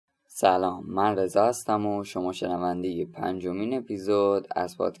سلام، من رضا هستم و شما شنونده پنجمین اپیزود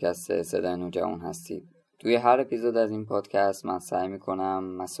از پادکست صدای نوجوون هستید. توی هر اپیزود از این پادکست من سعی میکنم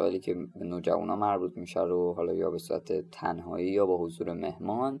مسائلی که به نوجوانا مربوط میشه رو حالا یا به صورت تنهایی یا با حضور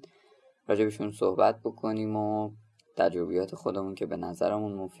مهمان راجبشون صحبت بکنیم و تجربیات خودمون که به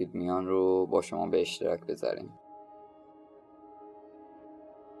نظرمون مفید میان رو با شما به اشتراک بذاریم.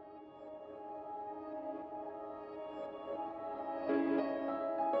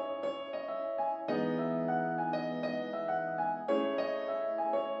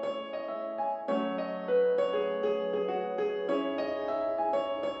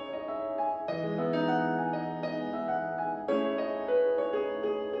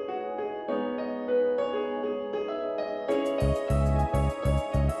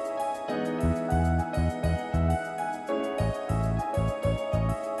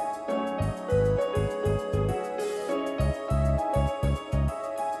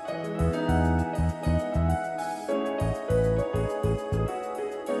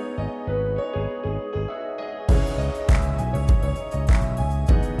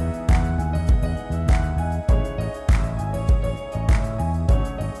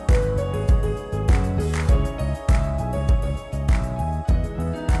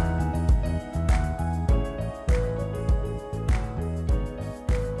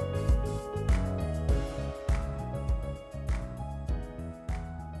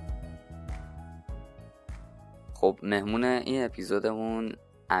 خب مهمون این اپیزودمون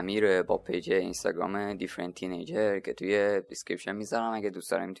امیر با پیج اینستاگرام دیفرنت تینیجر که توی دیسکریپشن میذارم، اگه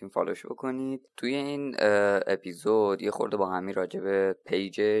دوست دارید میتونید فالوش بکنید. توی این اپیزود یه خورده با همین راجع به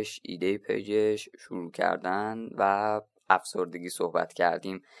پیجش، ایده پیجش، شروع کردن و افسردگی صحبت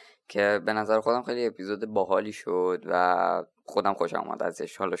کردیم که به نظر خودم خیلی اپیزود باحالی شد و خودم خوشم اومد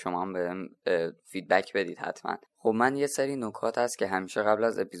ازش. حالا شما هم بهم فیدبک بدید حتما. خب من یه سری نکات هست که همیشه قبل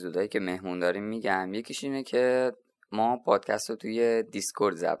از اپیزودهایی که مهمون داریم میگم. یکیش اینه که ما پادکست رو توی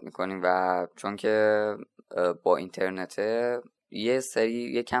دیسکورد ضبط میکنیم و چون که با اینترنته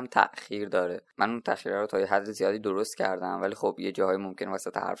یه کم تأخیر داره. من اون تأخیر رو تا یه حد زیادی درست کردم، ولی خب یه جاهای ممکنه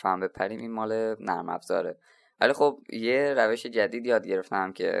وسط حرف هم بپریم. این مال نرم افزاره. ولی خب یه روش جدید یاد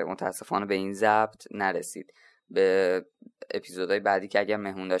گرفتم که متاسفانه به این ضبط نرسید. به اپیزودهای بعدی که اگر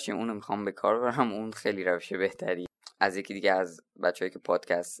مهمون داشتیم اونو میخوام به کار ببرم. اون خیلی روش بهتری از یکی دیگه از بچه‌هایی که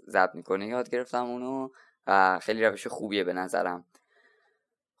پادکست ضبط میکنه یاد گرفتم اونو و خیلی روش خوبیه به نظرم.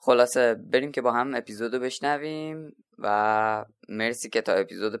 خلاصه بریم که با هم اپیزودو بشنویم و مرسی که تا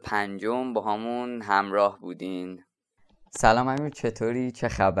اپیزود 5 با همون همراه بودین. سلام امیر، چطوری؟ چه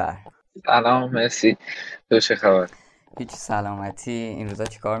خبر؟ سلام، مرسی. تو چه خبر؟ هیچ، سلامتی. این روزا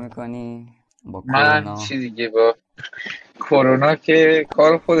چی کار میکنی؟ با من کرونا؟ چی دیگه، با کرونا که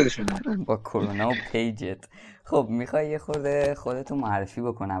کار خودشونه. با کرونا و پیجت. خب میخوای یه خورده خودتو معرفی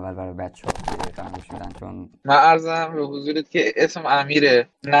بکن اول برای بچه‌ها که قرارش میدن؟ چون من عرضم به حضورت که اسم امیره،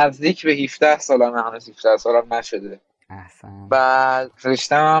 نزدیک به 17 سالم، هنوز 17 سالم نشده. احسن. بعد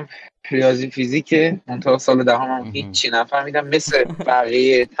رشتم هم ریاضی فیزیکه، منتها سال دهمم هیچی نفهمیدم، مثل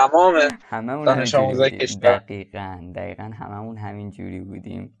بقیه تمام دانش آموزای کشور. دقیقاً هممون همین جوری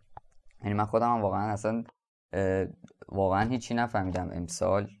بودیم. یعنی من خودم هم واقعا هیچی نفهمیدم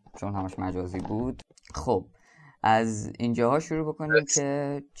امسال، چون همش مجازی بود. خب از اینجاها شروع بکنیم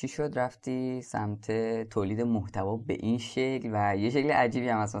که چی شد رفتی سمت تولید محتوا به این شکل و یه شکل عجیبی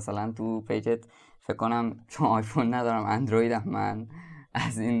هم هست. مثلا تو پیجت فکر کنم، چون آیفون ندارم اندرویدم، من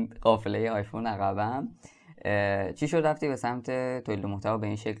از این قافله آیفون عقبم. چی شد رفتی به سمت تولید محتوا به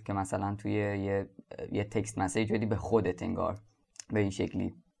این شکل که مثلا توی یه تکست مسیج بدی به خودت انگار به این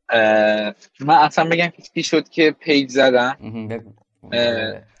شکلی؟ من اصلا بگم چی شد که پیج زدم.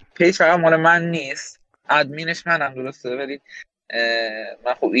 پیج فقط مال من نیست، ادمینش منم، درسته، ولی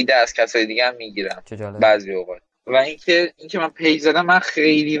من خب ایده از کسای دیگه هم میگیرم بعضی اوقات. و اینکه من پیج زدم، من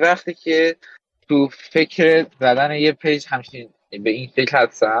خیلی وقته که تو فکر زدن یه پیج همچین به این فکر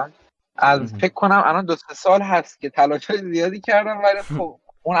هستم. از فکر کنم الان 2-3 سال هست که تلاشای زیادی کردم، ولی خب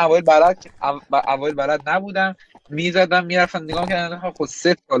اون اوایل بلد نبودم، میزدم میرفتم نگاه کردم، خب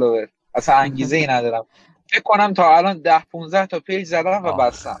 0 فالوور، اصلا انگیزه ای ندارم. فکر کنم تا الان 10-15 تا پیج زدم و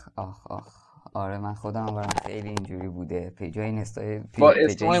بستم. آره من خودم برام خیلی اینجوری بوده، پیجای اینستا با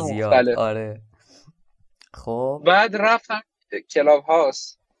اسمای مختلف. آره. خب بعد رفتم کلاب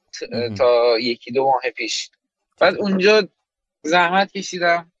هاوس تا 1-2 ماه پیش. بعد اونجا زحمت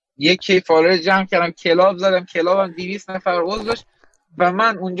کشیدم، 1K فالوور جمع کردم، کلاب زدم، کلابم 200 نفر عضو داشت و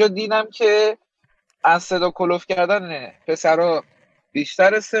من اونجا دیدم که از صدا کلوف کردن پسرا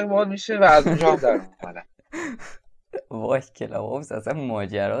بیشتر استقبال میشه و از اونجا هم در اومدم. واش کلاباوس اصلا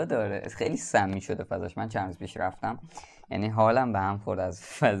ماجرا داره، خیلی سمی شده فضاش. من چند روز پیش رفتم، یعنی حالم به هم خورد از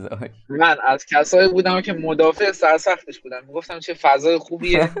فضاش. من از کسایی بودم که مدافع سرسختش بودم، میگفتم چه فضای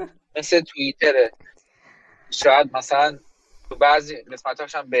خوبیه، مثل توییتره. شاید مثلا تو بعضی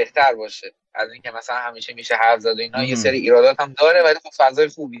قسمتاش هم بهتر باشه از اینکه مثلا همیشه میشه حرف زد و اینا. یه سری ایرادات هم داره ولی خب فضای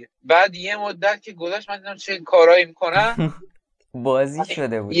خوبیه. بعد یه مدت که گذشت من دیدم چه کارایی میکنن. بازی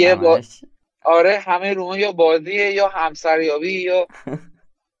شده بود همش. آره همه روما یا بازیه یا همسریابی یا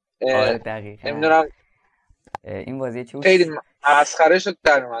آره دقیقاً نمیدونم این بازی چی بود؟ خیلی مسخره شد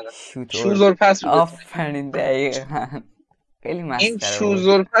در اومدن. چوزور پس بود. آفرین دقیقاً خیلی مسخره. این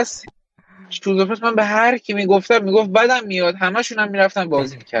چوزور پس من به هر کی میگفت بدم میاد، همشون هم میرفتن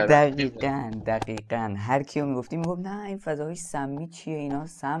بازی میکردن. دقیقاً هر کیو میگفت نه این فضاهای سمی چیه، اینا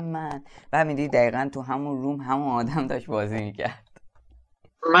سمن. بعد میدی دقیقاً تو همون روم همون آدم داشت بازی میکرد.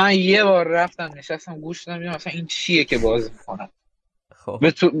 من یه بار رفتم نشستم گوش دادم مثلا این چیه که بازی میکنن. خب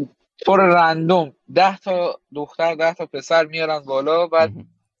به طور رندوم 10 تا دختر 10 تا پسر میارن بالا، بعد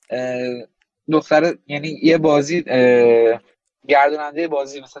دختر یعنی یه بازی گرداننده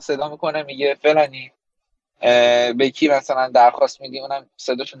بازی مثلا صدا میکنه میگه فلانی، به کی مثلا درخواست میدی، اونم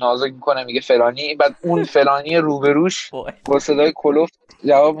صداشو نازک میکنه میگه فلانی، بعد اون فلانی روبروش با صدای کلوف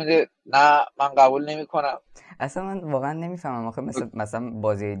جواب میده نه من قبول نمیکنم. اصلا من واقعا نمیفهمم آخه مثلا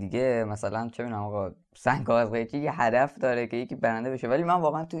بازی دیگه مثلا چه میدونم آقا سنگ کاغذ قیچی یه هدف داره که یکی برنده بشه، ولی من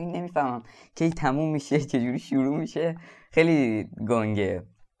واقعا تو این نمیفهمم کی تموم میشه چجوری شروع میشه. خیلی گنگه.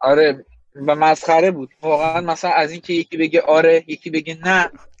 آره و مسخره بود واقعا. مثلا از این که یکی بگه آره یکی بگه نه.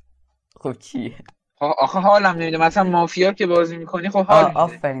 خب چیه آخه حالم نمیده. مثلا مافیا که بازی میکنی خب حال میده.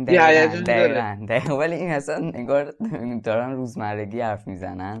 آفرین دقیقاً ولی این اصلا انگار دارن روزمرگی حرف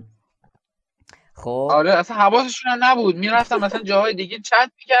میزنن. خب آره اصلا حواسشون نبود، میرفتن مثلا جاهای دیگه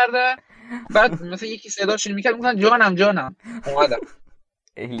چت میکردن، بعد مثلا یکی صداشون میکرد میگن جانم اومدم.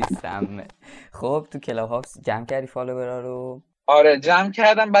 خیلی سمه. خب تو کلاب هاوس جمع کردی فالوورا رو؟ آره جمع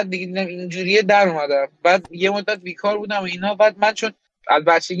کردم، بعد دیگه اینجوریه در اومدم. بعد یه مدت بیکار بودم و اینا، بعد من چون از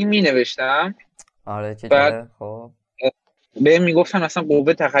بچگی مینوشتم. آره چه خب بهم میگفتن مثلا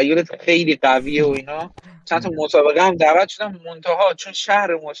قوه تخیلت خیلی قویه و اینا. چند تا مسابقه هم دعوت شدم، منتها چون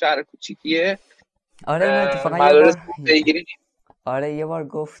شهر ما شهر کوچیکیه. آره اینو اتفاقا مدارس پیگیری. آره یه بار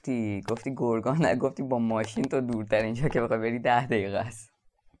گفتی گرگان، گفتی با ماشین تو دورتر اینجا که بخوای بری 10 دقیقه است.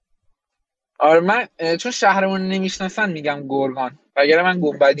 آره من چون شهرمون نمیشناسن میگم گرگان، وگرنه من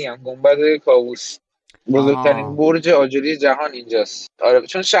گنبدیم، گنبد کاووس، بزرگترین برج آجری جهان اینجاست. آره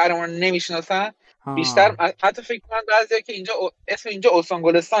چون شهرمون نمیشناسن بیشتر حتی فکر کنن بعضیا که اینجا اسم اینجا استان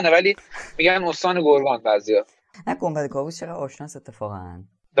گلستانه ولی میگن استان گرگان بعضیا. نه گنبد کاووس چقدر آشناست اتفاقا،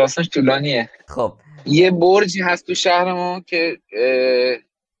 داستانش طولانیه. خب یه برجی هست تو شهر ما که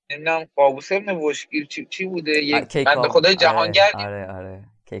نمیدونم قابوس ابن وشگیر چی بوده، یه بنده خدای جهانگردی. آره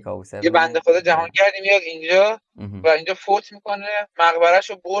کیکاووس یه بنده خدا جهانگردی میاد اینجا و اینجا فوت میکنه،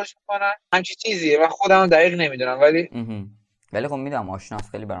 مقبرهشو برج میکنن، همچی چیزیه. من خودم دقیق نمیدونم ولی خب میدونم آشناست،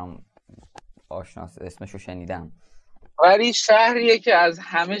 خیلی برام آشناست، اسمشو شنیدم. ولی شهریه که از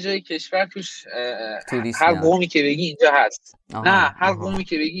همه جای کشور توش هر قومی که بگی اینجا هست. نه هر قومی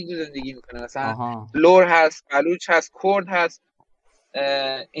که بگی اینجا زندگی میکنه. مثلا لور هست، بلوچ هست، کرد هست.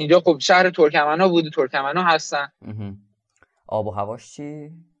 اینجا خب شهر ترکمنا بوده، ترکمنا هستن. آب و هواش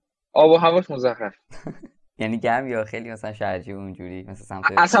چی؟ آب و هواش مزخرف. یعنی گرم یا خیلی مثلا شرجی اونجوری مثلا سمت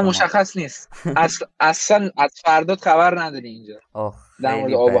اصلا مشخص نیست. اصلا از فردات خبر نداری اینجا. در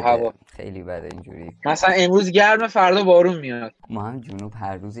مورد آب و هوا خیلی بده اینجوری. مثلا امروز گرمه فردا بارون میاد. ما هم جنوب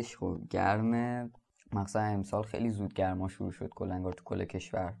هر روزش گرمه، مثلا امسال خیلی زود گرما شروع شد انگار تو کل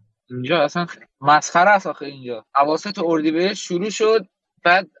کشور. اینجا اصلا مسخره است آخه. اینجا اواسط اردیبهشت شروع شد،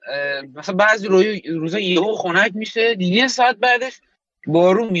 بعد مثلا بعضی روزا یهو خنک میشه، نیم ساعت بعدش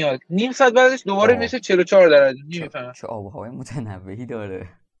بارون میاد، نیم ساعت بعدش دوباره میشه 44 درجه. نمیفهمم چه آب و هوای متنوعی داره.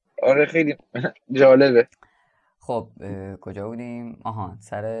 آره خیلی جالبه. خب کجا بودیم؟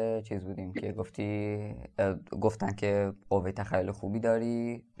 سر چیز بودیم که گفتن که قوه تخیل خوبی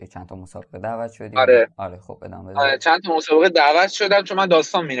داری، یه چند تا مسابقه دعوت شدی. آره خب ادامه بده. آره چند تا مسابقه دعوت شدم چون من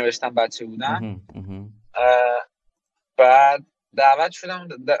داستان مینوشتم بچه بودم. بعد دعوت شدم،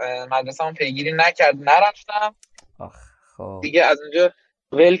 مدرسه‌مون پیگیری نکرد، نرفتم. خب دیگه از اونجا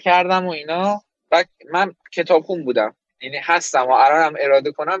ول کردم و اینا. بعد من کتابخون بودم، یعنی هستم و الانم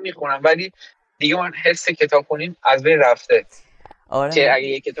اراده کنم میخونم، ولی دیگه من حس کتابخونیم از بین رفته. آره که اگه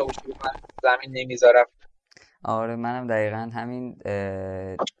یه کتاب شروع کنم زمین نمیذارم. آره منم دقیقاً همین.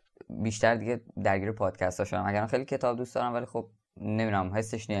 بیشتر دیگه درگیر پادکست ها شدم، اگرم خیلی کتاب دوست دارم ولی خب نمیدونم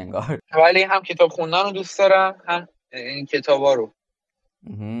حسش نی انگار. ولی هم کتاب خوندن رو دوست دارم هم این کتابا رو.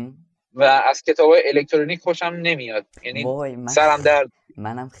 و از کتابای الکترونیک خوشم نمیاد، یعنی سرم درد.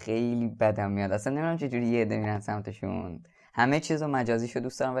 منم خیلی بدم میاد، اصلا نمیدونم چجوری یه عده میرن سمتشون. همه چیزو مجازیشو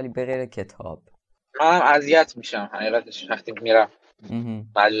دوست دارم ولی به غیر کتاب. منم اذیت میشم حقیقتش وقتی میرم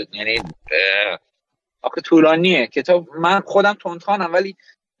یعنی آخه طولانیه کتاب. من خودم تندخوانم ولی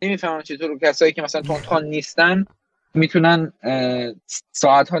نمیفهمم چطور کسایی که مثلا تندخوان نیستن میتونن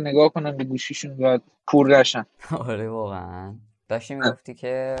ساعت‌ها نگاه کنن به گوشیشون و کور نشن. آره واقعا. داشتی میگفتی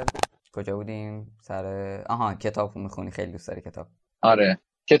که کجا بودیم؟ سر کتاب میخونی، خیلی دوست داری کتاب؟ آره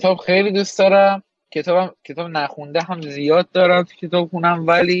کتاب خیلی دوست دارم. کتاب نخونده هم زیاد دارم تو کتاب خونم،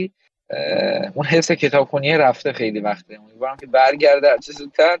 ولی اون حس کتابخونی رفته خیلی وقته. امیدوارم که برگرده هرچه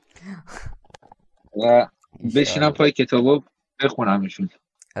زودتر و بشینم پای کتابو بخونمشون.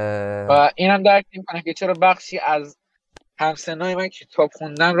 و اینم درک نمی‌کنم که چرا بخشی از همسنای من کتاب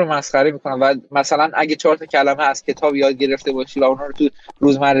خوندن رو مسخره میکنن و مثلا اگه 4 تا کلمه از کتاب یاد گرفته باشی و اونها رو تو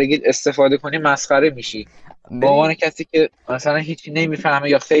روزمرگیت استفاده کنی مسخره میشی به عنوان کسی که مثلا هیچی نمیفهمه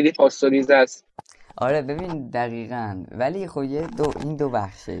یا خیلی پاستوریزه است. آره ببین دقیقاً. ولی خب این دو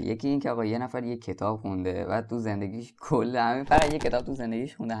بخشه. یکی این که آقا یه نفر یه کتاب خونده و تو زندگیش فقط یه کتاب تو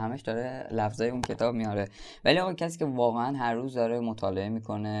زندگیش خونده، همش داره لفظای اون کتاب میاره. ولی آقا کسی که واقعا هر روز داره مطالعه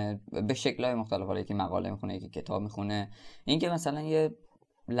میکنه به شکل‌های مختلف، حالا یکی مقاله میخونه یکی کتاب میخونه، این که مثلا یه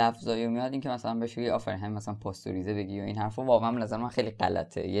لفظایی میاد، این که مثلا بهش بگی آفرین همین مثلا پاستوریزه بگی و این حرفا واقعا به نظر من خیلی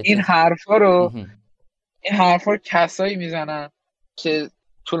غلطه. این حرفا رو کسایی میزنن که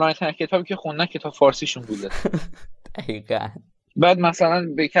طولانی‌ترین کتابی که خوندن کتاب فارسیشون بوده. دقیقاً. بعد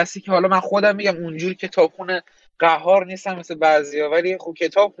مثلا به کسی که حالا من خودم میگم اونجور کتابخونه قهار نیستم مثل بعضیا، ولی خب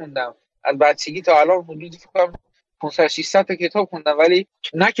کتاب خوندم از بچگی تا الان، حدود فکر کنم 500 600 تا کتاب خوندم، ولی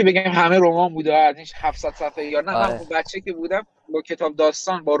نه که بگم همه رمان بوده ازش 700 صفحه یا نه. من بچه که بودم با کتاب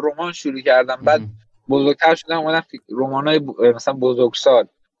داستان با رمان شروع کردم، بعد بزرگتر شدم اومدم رمانای مثلا بزرگسال،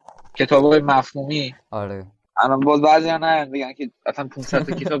 کتابای مفهومی. آره الان باز بعضیا نه میگن که اصلا 500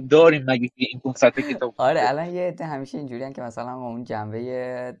 تا کتاب داریم مگه این 500 تا کتاب. آره الان یه عده همیشه اینجوریان که مثلا اون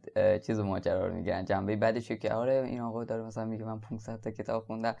جنبه چیزو ماجرا رو میگن، جنبه بعدش که آره این آقا داره مثلا میگه من 500 تا کتاب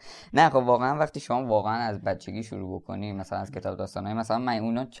خوندم. نه خب واقعا وقتی شما واقعا از بچگی شروع بکنی مثلا از کتاب داستانای مثلا من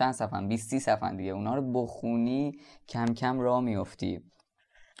اونا چند صفحه 20 30 صفحه دیگه اونا رو بخونی کم کم راه میافتی.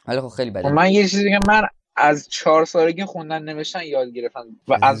 ولی خب خیلی بده. من یه چیزی بگم، من از 4 سالگی خوندن نوشتن یاد گرفتم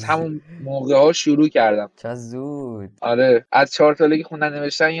و از همون موقع ها شروع کردم. چه زود. آره از 4 سالگی خوندن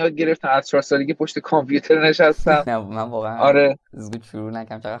نوشتن یاد گرفتم، از 4 سالگی پشت کامپیوتر نشستم. نه من واقعا آره زود شروع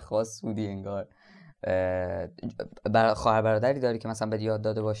نکردم. چقدر خاص بودی انگار. خواهر برادری داری که مثلا بهت یاد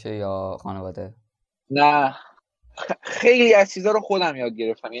داده باشه یا خانواده؟ نه خیلی از چیزا رو خودم یاد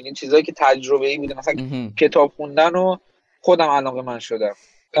گرفتم، یعنی چیزایی که تجربه‌ای بوده، مثلا کتاب خوندن رو خودم علاقه من شدم،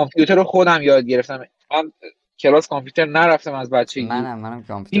 کامپیوتر رو خودم یاد گرفتم. من کلاس کامپیوتر نرفتم از بچگی. منم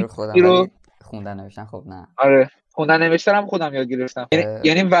کامپیوتر خودم ولی خوندن نوشتن خب نه. آره خوندن نوشتن هم خودم یاد گرفتم،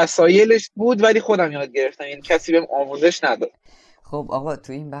 یعنی وسایلش بود ولی خودم یاد گرفتم، یعنی کسی بهم آموزش نداد. خب آقا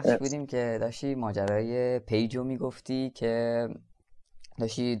تو این بخش بودیم که داشتی ماجرای پیجو میگفتی که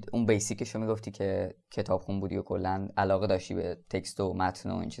داشتی اون بیسیکشو میگفتی که کتاب خون بودی و کلا علاقه داشتی به تکست و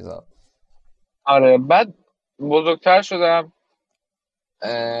متن و این چیزا. آره بعد بزرگتر شدم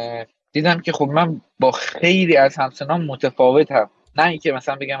دیدم که خب من با خیلی از همسنان متفاوتم، نه اینکه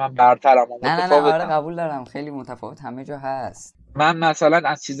مثلا بگم من برترم و متفاوتم. نه آره قبول دارم خیلی متفاوت همه جا هست. من مثلا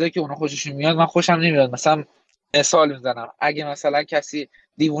از چیزایی که اونا خوششون میاد من خوشم نمیاد. مثلا مثال میزنم، اگه مثلا کسی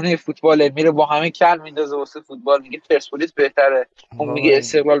دیوونه فوتباله میره با همه کل میندازه واسه فوتبال، میگه پرسپولیس بهتره، اون میگه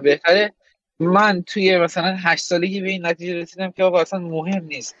استقلال بهتره، من توی مثلا 8 سالگی به این نتیجه رسیدم که آقا اصلا مهم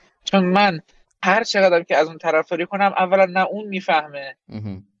نیست، چون من هر چقدر که از اون طرفداری کنم اولا نه اون میفهمه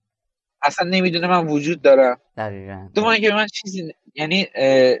اصلا نمیدونه من وجود دارم، دقیقاً دوم که من چیزی یعنی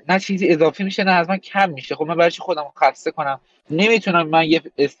نه چیزی اضافی میشه نه از من کم میشه. خب من برای چی خودم خسته کنم؟ نمیتونم من یه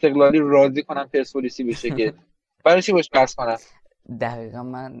استقلالی رو راضی کنم پرسپولیسی بشه که برای چی باش بحث کنم؟ دقیقاً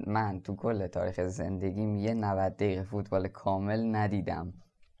من تو کل تاریخ زندگیم یه 90 دقیقه فوتبال کامل ندیدم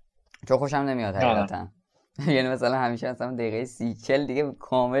چون خوشم نمیاد حقیقتا. یعنی مثلا همیشه مثلا دقیقه 30-40 دیگه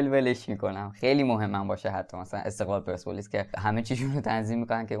کامل ولش میکنم. خیلی مهمم باشه حتی مثلا استقلال پرسپولیس که همه چیشون رو تنظیم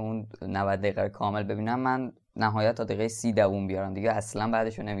میکنن که اون 90 دقیقه کامل ببینم، من نهایت تا دقیقه 30 دووم بیارم دیگه اصلا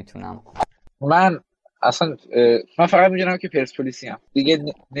بعدشو نمیتونم. من فقط میدونم که پرسپولیسی ام دیگه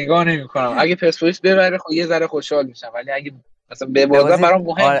نگاه نمیکنم. اگه پرسپولیس ببره خب یه ذره خوشحال میشم، ولی اگه مثلا ببازه برام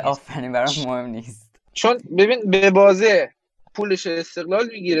مهم نیست. آفرین برام مهم نیست، چون ببین ببازه پولش استقلال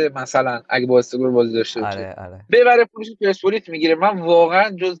میگیره، مثلا اگه با استقلال بازی داشته باشه آره. ببره پولش پرسپولیس میگیره. من واقعا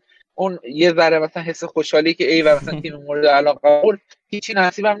جز اون یه ذره مثلا حس خوشحالی که ای و مثلا تیم مورد علاقه بود هیچی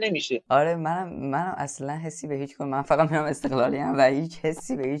نصیبم نمیشه. آره منم اصلا حسی به هیچ کدوم، من فقط میرم استقلالی ام و هیچ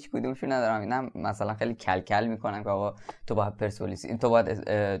حسی به هیچ کدومشون ندارم. اینم مثلا خیلی کلکل میکنن که آقا تو باید پرسپولیس، تو باید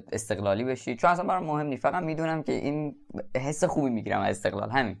استقلالی بشی، چون اصلا برام مهم نیست، فقط میدونم که این حس خوبی میگیرم از استقلال،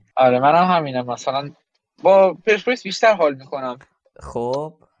 همین. آره منم همینم، مثلا با پرسپولیس بیشتر حال میکنم.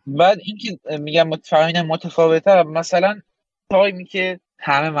 خب بعد اینکه میگم متفاوته، مثلا تایمی که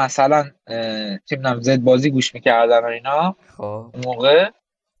همه مثلا چه میدونم زد بازی گوش میکردن و اینا، خب موقع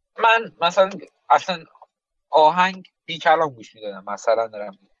من مثلا اصلا آهنگ بی کلام گوش میدادم. مثلا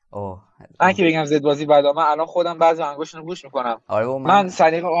دارم من که بگم زد بازی بعد من الان خودم بعضی آهنگاشون رو گوش میکنم. آره من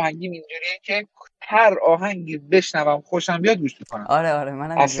سلیقه آهنگیم اینجوریه که هر آهنگی بشنوم خوشم بیاد گوش میکنم. آره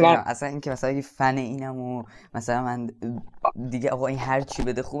منم اصلا این که مثلا اگه فن اینم و مثلا من دیگه آقا این هر چی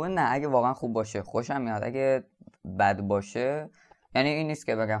بده خوبه، نه، اگه واقعا خوب باشه خوشم میاد، اگه بد باشه یعنی این نیست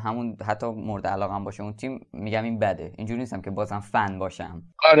که بگم همون حتی مورد علاقم باشه اون تیم میگم این بده، اینجوری نیستم که بازم فن باشم.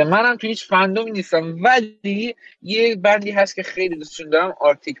 آره منم تو هیچ فندومی نیستم، ولی یه بندی هست که خیلی دوستشون دارم،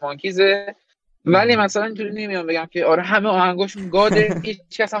 آرکتیک مانکیزه. ولی مثلا اینطوری نمیام بگم که آره همه آهنگاشون گاده، هیچ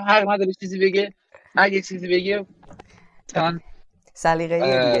کس هم حق نداره چیزی بگه. اگه چیزی بگه مثلا سلیقه‌ای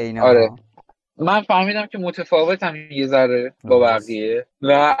دیگه اینا. آره من فهمیدم که متفاوتم یه ذره با بقیه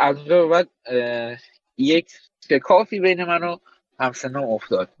و از اونجا بعد یک شکافی بین من و همسنم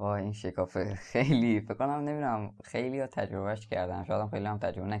افتاد. این شکافه خیلی فکر کنم نمیدونم خیلی ها تجربهش کردن، شاید هم خیلی هم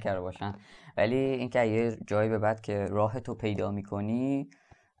تجربه نکرده باشن، ولی اینکه یه جایی به بعد که راه تو پیدا میکنی،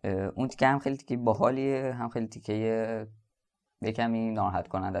 اون تیکه هم خیلی تیکه باحالیه، هم خیلی تیکه یه کمی ناراحت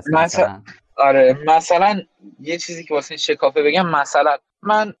کننده است. مثلا یه چیزی که واسه شکافه بگم،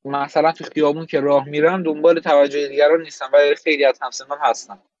 من مثلا تو خیابون که راه میرم دنبال توجه دیگران نیستم، ولی خیلی از همسنم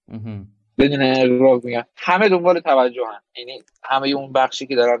هستن بدون اغراق میگم همه دنبال توجه هم، یعنی همه اون بخشی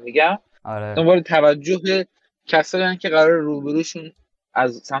که دارم میگم دنبال توجه کسایی هستن که قرار روبروشون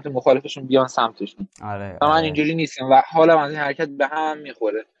از سمت مخالفشون بیان سمتشون. من اینجوری نیستم و حالم از این حرکت به هم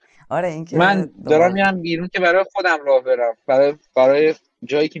میخوره. من دارم میرم بیرون که برای خودم راه برم، برای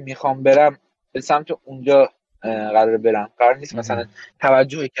جایی که میخوام برم به سمت اونجا قرار برم، قرار نیست مثلا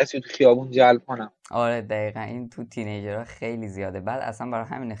توجه کسی رو تو خیابون جلب کنم. آره دقیقاً این تو تینیجرها خیلی زیاده. بعد اصلا برای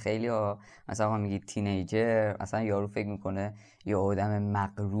همینه خیلی ها مثلا میگی تینیجر، اصلا یارو فکر میکنه یه آدم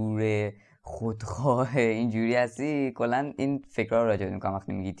مغرور خودخواه اینجوری هستی، کلا این فکرها رو راجع میکنم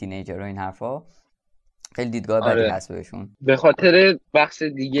وقتی میگی تینیجر و این حرفا، خیلی دیدگاه بدی هست بهشون به خاطر بخش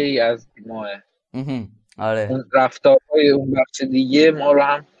دیگه ای از ماه. آره اون رفتارهای اون بخش دیگه ما رو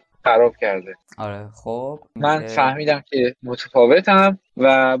هم خراب کرده. آره خب من فهمیدم که متفاوتم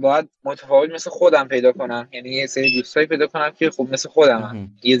و باید متفاوت مثل خودم پیدا کنم، یعنی یه سری دوستایی پیدا کنم که خب مثل خودم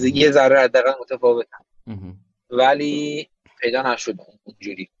یه ذره حداقل متفاوتم، ولی پیدا نشد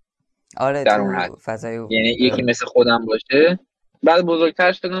اونجوری. آره در اون حد یعنی یکی مثل خودم باشه. بعد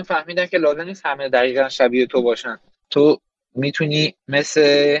بزرگتر شدم فهمیدم که لازم نیست همه دقیقاً شبیه تو باشن. تو میتونی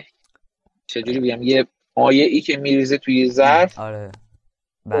مثل چجوری بگم یه مایعی که میریزه توی ظرف، آره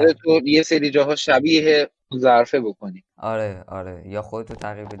تو یه سری جاها شبیه ظرفه بکنی. آره یا خودتو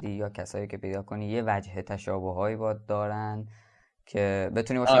تغییر بدی یا کسایی که پیدا کنی یه وجه تشابهایی باید دارن که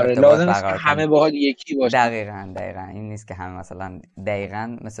بتونی باشن ارتباط برقرار کنی. همه باهات یکی باشن. دقیقاً این نیست که همه مثلا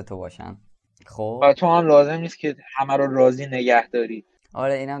دقیقاً مثل تو باشن. خب و تو هم لازم نیست که همه رو راضی نگه داری.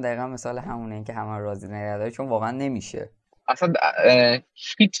 آره اینم دقیقاً مثال همونه، این که همه رو راضی نگه داری، چون واقعا نمیشه. اصلا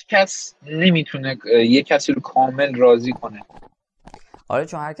هیچ کس نمیتونه یه کسی رو کامل راضی کنه. آره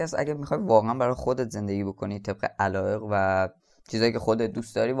چون هر کس اگه میخوای واقعا برای خودت زندگی بکنی طبق علایق و چیزایی که خودت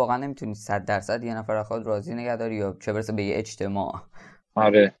دوست داری، واقعا نمیتونی 100% یه نفر خود راضی نگه داری، یا چه برسه به یه اجتماع.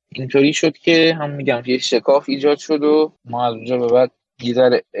 آره اینطوری شد که هم میگم یه شکاف ایجاد شد و ما از اونجا به بعد یه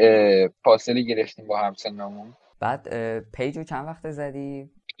ذره فاصله گرفتیم با همسنمون. بعد پیجو چند وقت زدی؟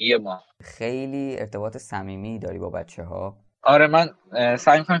 یه ماه. خیلی ارتباط صمیمی داری با بچه‌ها؟ آره من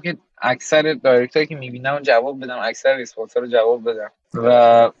سعی میکنم که اکثر دایرکتایی که میبینم جواب بدم، اکثر ریسپانس‌ها رو جواب بدم،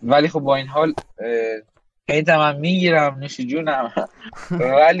 ولی خب با این حال هیتم هم میگیرم نوش جونم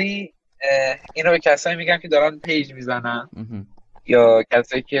ولی اینو به کسایی میگم که دارن پیج میزنن یا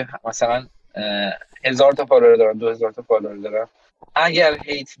کسایی که مثلا 1000 تا فالوور دارن، 2000 تا فالوور دارن، اگر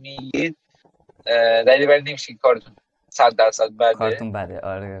هیت میگید دلیل بر نمیشه که کارتون 100% بده. کارتون بده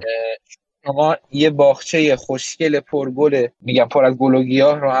آره. شما یه باغچه خوشگل پرگل، میگم پر از گل و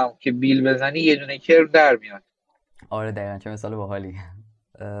گیاه رو هم که بیل بزنی یه دونه کرم در میاد. آره دقیقاً چه مثال باحالی.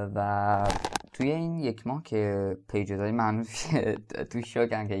 و توی این یک ماه که پیج زدی من توی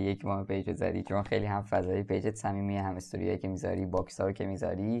شوکم که یک ماه پیج زدی، چون خیلی هم فضای پیجت صمیمیه، هم استوریایی که میذاری، باکس‌ها رو که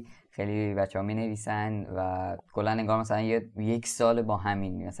میذاری خیلی بچه‌ها مینویسن و کلا انگار مثلا یک سال با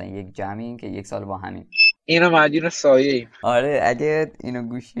همین، مثلا یک جمعیم که یک سال با همین. اینو مدیون سایه. آره اگه اینو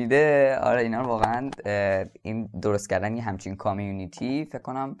گوش میده، آره اینا رو واقعا این درست کردن یه همچین کامیونیتی فکر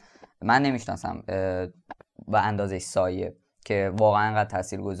کنم من نمیشناسم با اندازه سایه که واقعا انقدر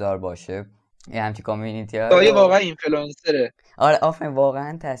تاثیرگذار باشه. یه همچین کامیونیتی ها سایه واقعا اینفلوئنسره. آره آفرین،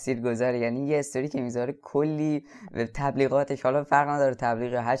 واقعا تاثیرگذاره. یعنی یه استوری که میذاره کلی تبلیغاتش، حالا فرق نداره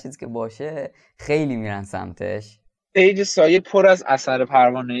تبلیغ هر چیزی که باشه، خیلی میرن سمتش. پیج سایه پر از اثر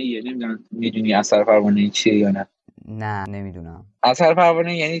پروانه‌ایه. نمیدونم میدونی اثر پروانه‌ای چیه یا نه؟ نه نمیدونم. اثر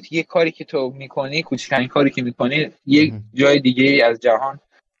پروانه‌ای یعنی یه کاری که تو میکنی، کوچکترین کاری که میکنی، یک جای دیگه از جهان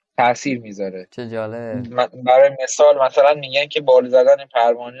تاثیر میذاره. چه جالب. برای مثال مثلا میگن که بال زدن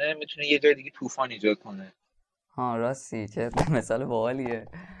پروانه میتونه یه جای دیگه طوفان ایجاد کنه. ها راستی، چه مثال باحالیه.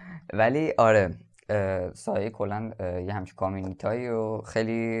 ولی آره سایه کلا یه همچین کامیونیتایی رو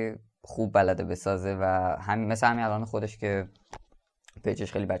خیلی خوب بلده بسازه و مثل همین الان خودش که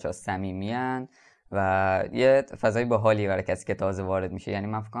پیجش خیلی بچه‌ها صمیمیان و یه فضای باحالیه برای کسی که تازه وارد میشه. یعنی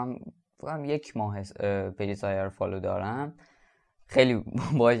من فکر کنم یک ماه پیج سایه رو فالو دارم، خیلی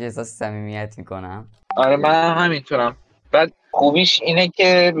باهاش احساس صمیمیت میکنم. آره من همینطورم. بعد خوبیش اینه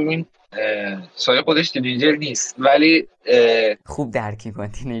که ببین سایه خودش تینیجر نیست ولی خوب درک میکنه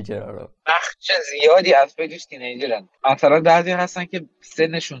تینیجرها رو. بخش زیادی از پیجش تینیجرن. مثلا بعضی هستن که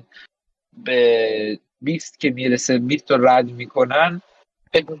سنشون به 20 که میرسه 20 رو رد میکنن،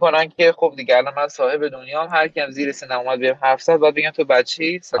 فکر میکنن که خب دیگه الان من صاحب دنیام، هر کیم زیر سنم اومد بهم حرف زد باید بگم تو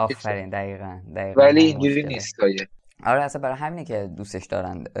بچه‌ای ساکت. آفرین دقیقاً ولی اینجوری نیست سایه. آره اصلا برای همینه که دوستش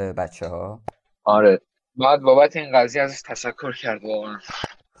دارن بچه‌ها. آره باید بابت این قضیه ازش تشکر کرد واقعا.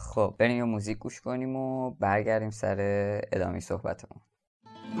 خب بریم یه موزیک گوش کنیم و برگردیم سر ادامه صحبتمون.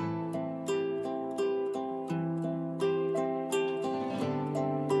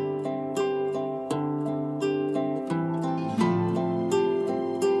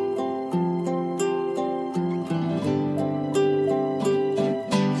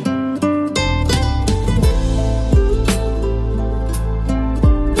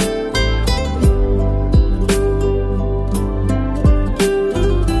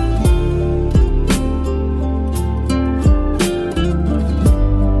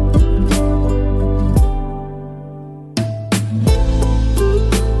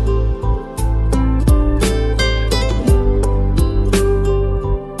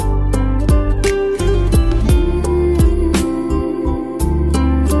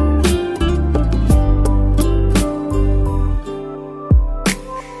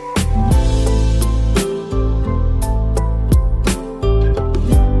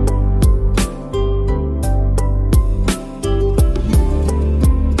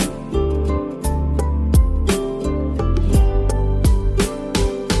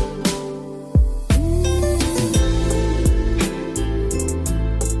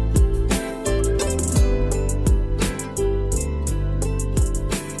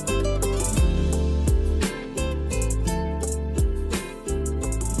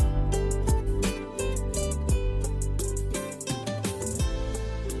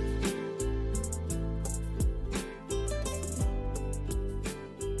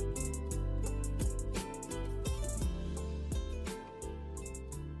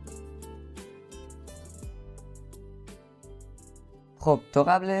 خب تو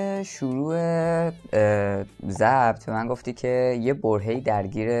قبل شروع ضبط من گفتی که یه برهه‌ای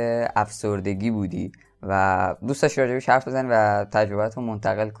درگیر افسردگی بودی و دوست داشتی راجبش حرف بزنی و تجربت رو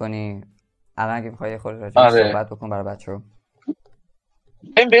منتقل کنی. الان اگه می‌خوای خود راجبش صحبت بکن برای بچه‌ها.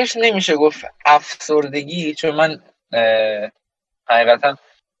 این بهش نمیشه گفت افسردگی، چون من حقیقتا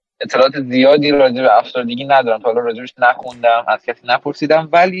اطلاعات زیادی راجع به افسردگی ندارم، تا حالا راجبش نخوندم، از کسی نپرسیدم،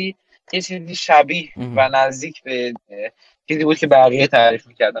 ولی یه چیزی شبیه و نزدیک به چیزی بود که بقیه تعریف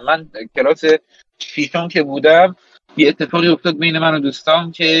میکردم. من کلاس 6م که بودم یه اتفاقی افتاد بین من و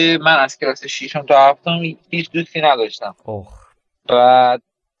دوستام که من از کلاس 6م تا 7م هیچ دوستی نداشتم. بعد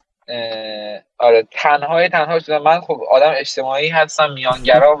آره تنها شدم. من خب آدم اجتماعی هستم،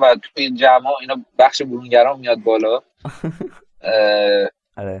 میانگرا و توی جمع اینا بخش برونگرا میاد بالا.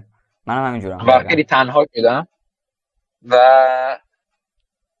 آره منم همینجورم و خیلی تنها شدم و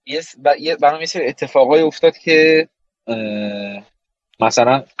برام یه سری اتفاقای افتاد که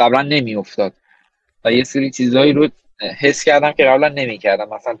مثلا قبلا نمی افتاد و یه سری چیزایی رو حس کردم که قبلا نمی کردم،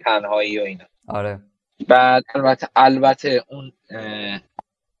 مثلا تنهایی و اینا. آره بعد البته اون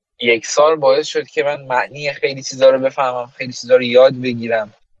 1 سال باعث شد که من معنی خیلی چیزا رو بفهمم، خیلی چیزا رو یاد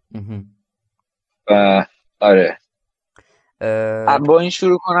بگیرم. و آره با این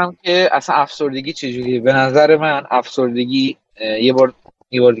شروع کنم که اصلا افسردگی چجوریه. به نظر من افسردگی یه بار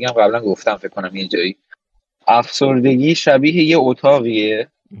دیگه هم قبلا گفتم فکر کنم یه جایی، افسردگی شبیه یه اتاقیه.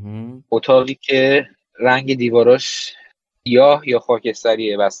 اتاقی که رنگ دیواراش سیاه یا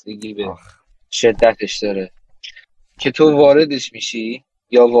خاکستریه، بستگی به شدتش داره، که تو واردش میشی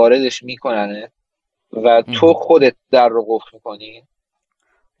یا واردش میکننه و تو خودت در رو قفل میکنی،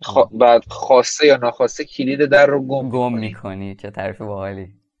 بعد خواسته یا ناخواسته کلید در رو گم میکنی. چه تعریف باحالی.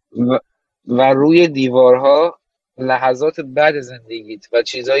 و روی دیوارها لحظات بعد زندگیت و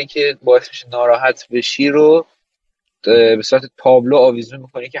چیزایی که باعث میشه ناراحت بشی رو به صورت تابلو آویزون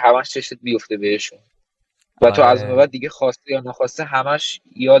میکنی که همش چشت بیفته بهشون و تو از اون بعد دیگه خواسته یا ناخواسته همش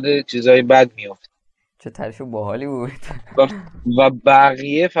یاد چیزای بد میفته. چه تعریف باحالی بود. و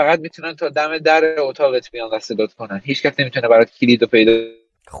بقیه فقط میتونن تا دم در اتاقت بیان و صدات کنن. هیچ کس نمیتونه برات کلیدو پیدا،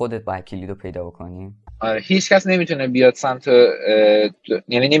 خودت باید کلیدو پیدا بکنی. آره هیچ کس نمیتونه بیاد سمت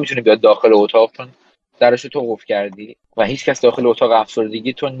یعنی نمیتونه بیاد داخل اتاق چون درشو تو قفل کردی و هیچ کس داخل اتاق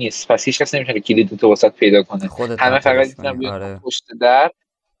افسردگی تو نیست، پس هیچ کس نمیتونه کلیدو تو واسط پیدا کنه. همه فقط میتونن بیان پشت در.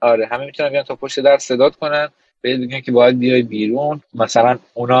 آره همه میتونن بیان تا پشت در صدات کنن، بهت بگن که باید بیای بیرون. مثلا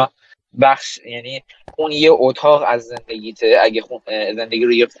اونا بخش، یعنی اون یه اتاق از زندگیته. اگه زندگی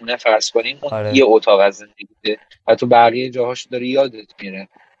رو یه خونه فرض کنیم، اون یه اتاق از زندگیته و تو بقیه جاهاش داری یادت میره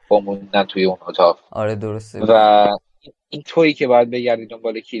با موندن توی اون اتاق. آره درسته. و این تویی که باید بگردی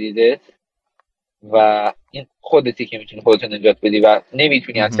دنبال کلیده و این خودتی که میتونی خودت نجات بدی و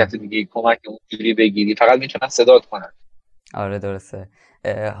نمیتونی از کسی دیگه کمک اونجوری بگیری، فقط میتونن صدات کنن. آره درسته.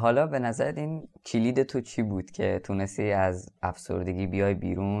 حالا به نظرت این کلید تو چی بود که تونستی از افسردگی بیای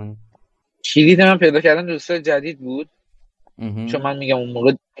بیرون؟ کلید من پیدا کردن دوستای جدید بود. چون من میگم اون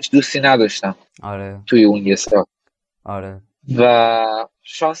موقع دوستی نداشتم. آره. توی اون یه سال. آره. و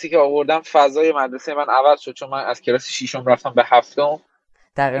شانسی که آوردم فضای مدرسه من عوض شد، چون من از کلاس 6 رفتم به 7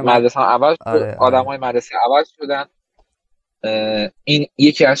 مدرسه هم عوض شد. آره. آدمای مدرسه عوض شدن. این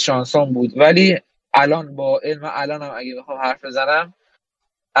یکی از شانسام بود. ولی الان با علم الانم اگه بخوام حرف بزنم،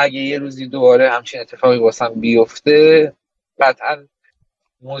 اگه یه روزی دوباره همچین اتفاقی واسم بیفته، قطعا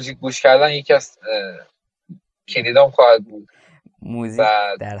موزیک گوش کردن یکی از کلیدام خواهد بود. موزیک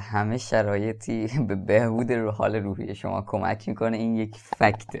در همه شرایطی به بهبود حال روحی شما کمک میکنه. این یک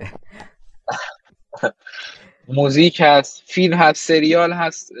فکته. موزیک هست، فیلم هست، سریال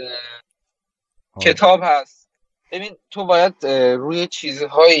هست، کتاب هست. ببین تو باید روی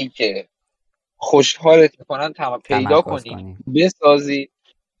چیزهایی که خوشحالت میکنن پیدا کنی، بسازی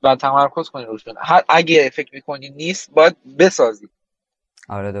و تمرکز کنی روشون. اگه فکر میکنی نیست، باید بسازی.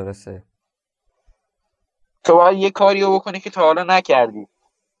 آره درسته. تو باید یه کاریو بکنی که تا حالا نکردی.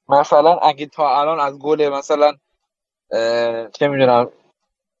 مثلا اگه تا الان از گل مثلا چه میدونم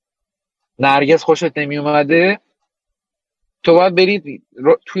نرگس خوشت نمی اومده، تو باید برید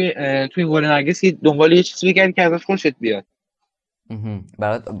توی گل نرگس دنبال یه چیزی بگردی که ازش خوشت بیاد.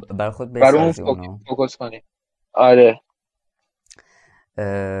 برای خود بسازی اونو فوکس کنی. آره.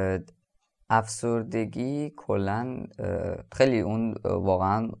 افسردگی کلن خیلی اون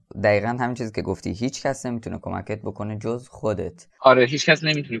واقعا دقیقا همین چیزی که گفتی، هیچ کس نمیتونه کمکت بکنه جز خودت. آره هیچ کس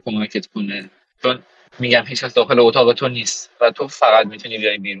نمیتونه کمکت کنه، چون میگم هیچ کس داخل اتاق تو نیست و تو فقط میتونی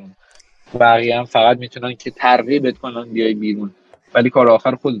بیای بیرون. بقیه هم فقط میتونن که ترغیبت کنن بیای بیرون، ولی کار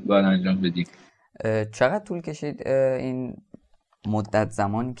آخر خودت باید انجام بدی. چقدر طول کشید این مدت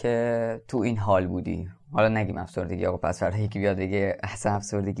زمان که تو این حال بودی؟ حالا نگیم افسردگی، آقا پس فردا یکی بیاد بگه اصلا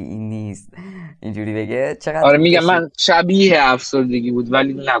افسردگی این نیست، اینجوری بگه. چقدر آره میگم من شبیه افسردگی بود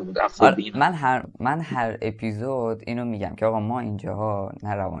ولی نبود افسردگی. من هر اپیزود اینو میگم که آقا ما اینجاها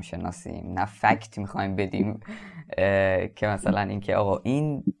نه روانشناسیم نه فکت میخوایم بدیم که مثلا این که آقا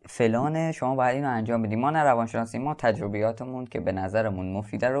این فلانه شما باید اینو انجام بدیم. ما نه روانشناسیم، ما تجربیاتمون که به نظرمون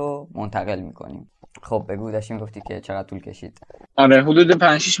مفیده رو منتقل میکنیم. خب بگو، داشتی میگفتی که چقدر طول کشید. آره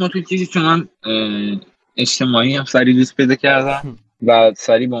حدود 5-6 ماه طول کشید، چون من اجتماعی هم سری دوست پیدا کردم و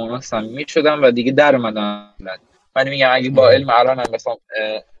سری با اونا صمیمی شدم و دیگه در اومدم. من میگم اگه با علم الانم بخوام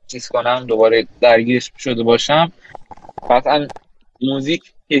چیز کنم، دوباره درگیرش شده باشم، قطعا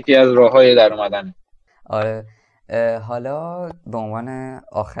موزیک یکی از راههای در اومدن. آره. حالا به عنوان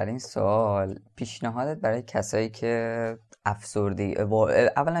آخرین سوال، پیشنهادت برای کسایی که افسردگی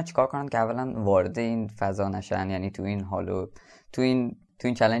اولا چیکار کنن که اولا وارد این فضا نشن، یعنی تو این حالو تو این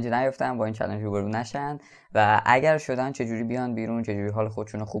چالش نیفتن، با این چالش روبرو نشن، و اگر شدن چجوری بیان بیرون، چجوری حال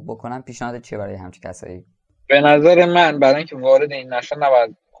خودشون رو خوب بکنن؟ پیشنهادت چیه برای همچین کسایی؟ به نظر من برای اینکه وارد این نشن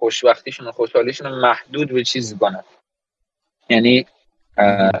نباید خوشبختیشون و خوشحالیشون رو محدود به چیزی کنن. یعنی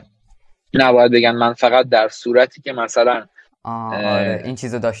نباید بگن من فقط در صورتی که مثلا آره این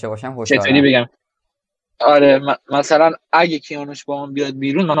چیزو داشته باشم خوشحالم. چطوری بگم؟ آره مثلا اگه کیانوش با من بیاد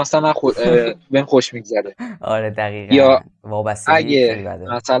بیرون من مثلا بهم خوش میگذره. آره دقیقاً. یا وابستگی خیلی بده.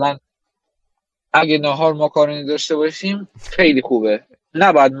 مثلا اگه نهار ماکارونی داشته باشیم خیلی خوبه.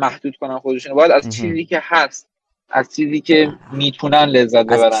 نباید محدود کنن خودشون، باید از چیزی که هست، از چیزی که میتونن لذت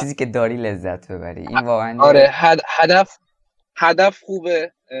ببرن، از چیزی که داری لذت ببری. این واقعا آره هدف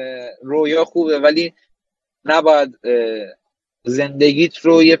خوبه، رویا خوبه، ولی نباید زندگیت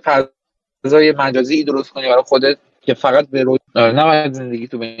رو یه فضای مجازی درست کنی برای خودت که فقط به رویا. نباید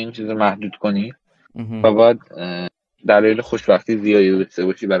زندگیتو به این چیز محدود کنی و باید دلایل خوشبختی زیادی داشته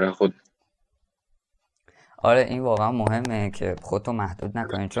باشی برای خودت. آره این واقعا مهمه که خودتو محدود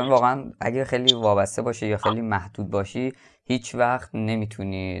نکنی، چون واقعا اگه خیلی وابسته باشی یا خیلی محدود باشی هیچ وقت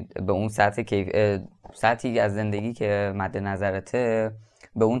نمیتونی به اون سطحی از زندگی که مد نظرته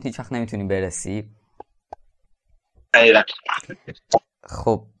به اون هیچ وقت نمیتونی برسی.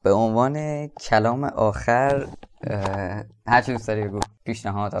 خب به عنوان کلام آخر هر چی دوست داری بگو،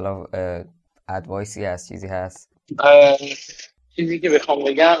 پیشنهاد، حالا ادوایسی هست، چیزی هست؟ چیزی که بخوام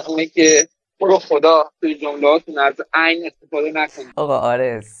بگم اونه که برو خدا توی جملهاتون از عین استفاده نکنید.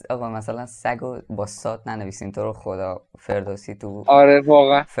 آقا مثلا سگو با سات ننویسین تو رو خدا. فردوسی تو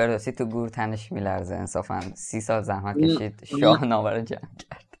واقعا فردوسی تو گور تنش میلرزه. انصافا 30 سال زحمت کشید شاهنامه رو جمع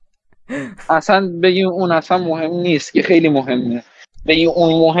کرد. اصلا بگیم اون اصلا مهم نیست که خیلی مهمه. بگیم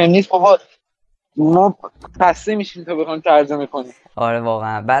اون مهم نیست، آقا ما خسته میشیم تا بخوام ترجمه کنیم. آره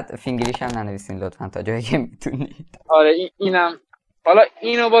واقعا. بعد فینگلیش هم ننویسین لطفا تا جایی که میتونید. آره اینم حالا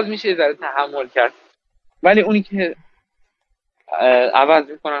اینو باز میشه یه ذره تحمل کرد، ولی اونی که عوض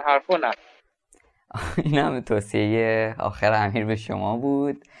میکنن حرفو نه. این هم توصیه آخر امیر به شما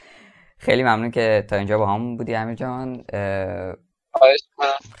بود. خیلی ممنون که تا اینجا با همون بودی امیر جان.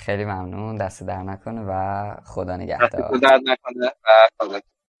 خیلی ممنون. دست در نکنه و خدا نگهدار. دست در نکنه و خدا.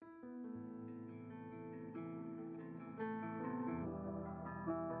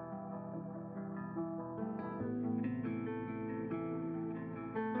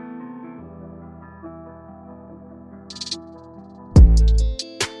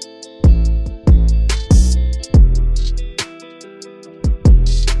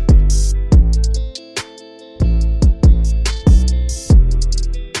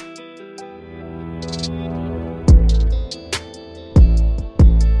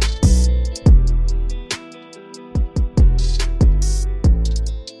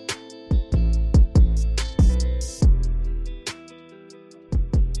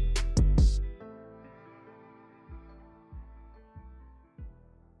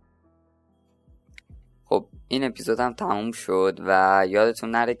 خب این اپیزود هم تموم شد و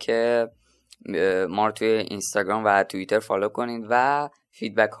یادتون نره که ما رو توی اینستاگرام و توییتر فالو کنید و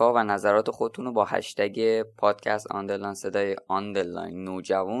فیدبک ها و نظرات خودتون رو با هشتگ پادکست صدای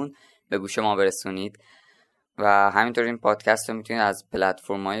نوجوون به گوش ما برسونید. و همینطور این پادکست رو میتونید از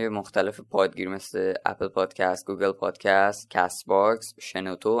پلتفرم های مختلف پادگیر مثل اپل پادکست، گوگل پادکست، کست باکس،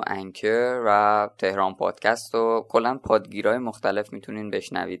 شنوتو، انکر و تهران پادکست و کلا پادگیرهای مختلف میتونید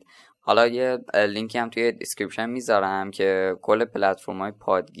بشنوید. حالا یه لینکی هم توی دیسکریپشن میذارم که کل پلتفرم‌های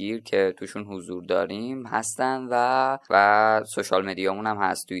پادگیر که توشون حضور داریم هستن و سوشال مدیامون هم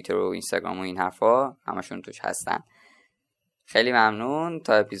هست، توییتر و اینستاگرام و این حرفا همشون توش هستن. خیلی ممنون.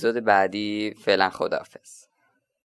 تا اپیزود بعدی فعلا خداحافظ.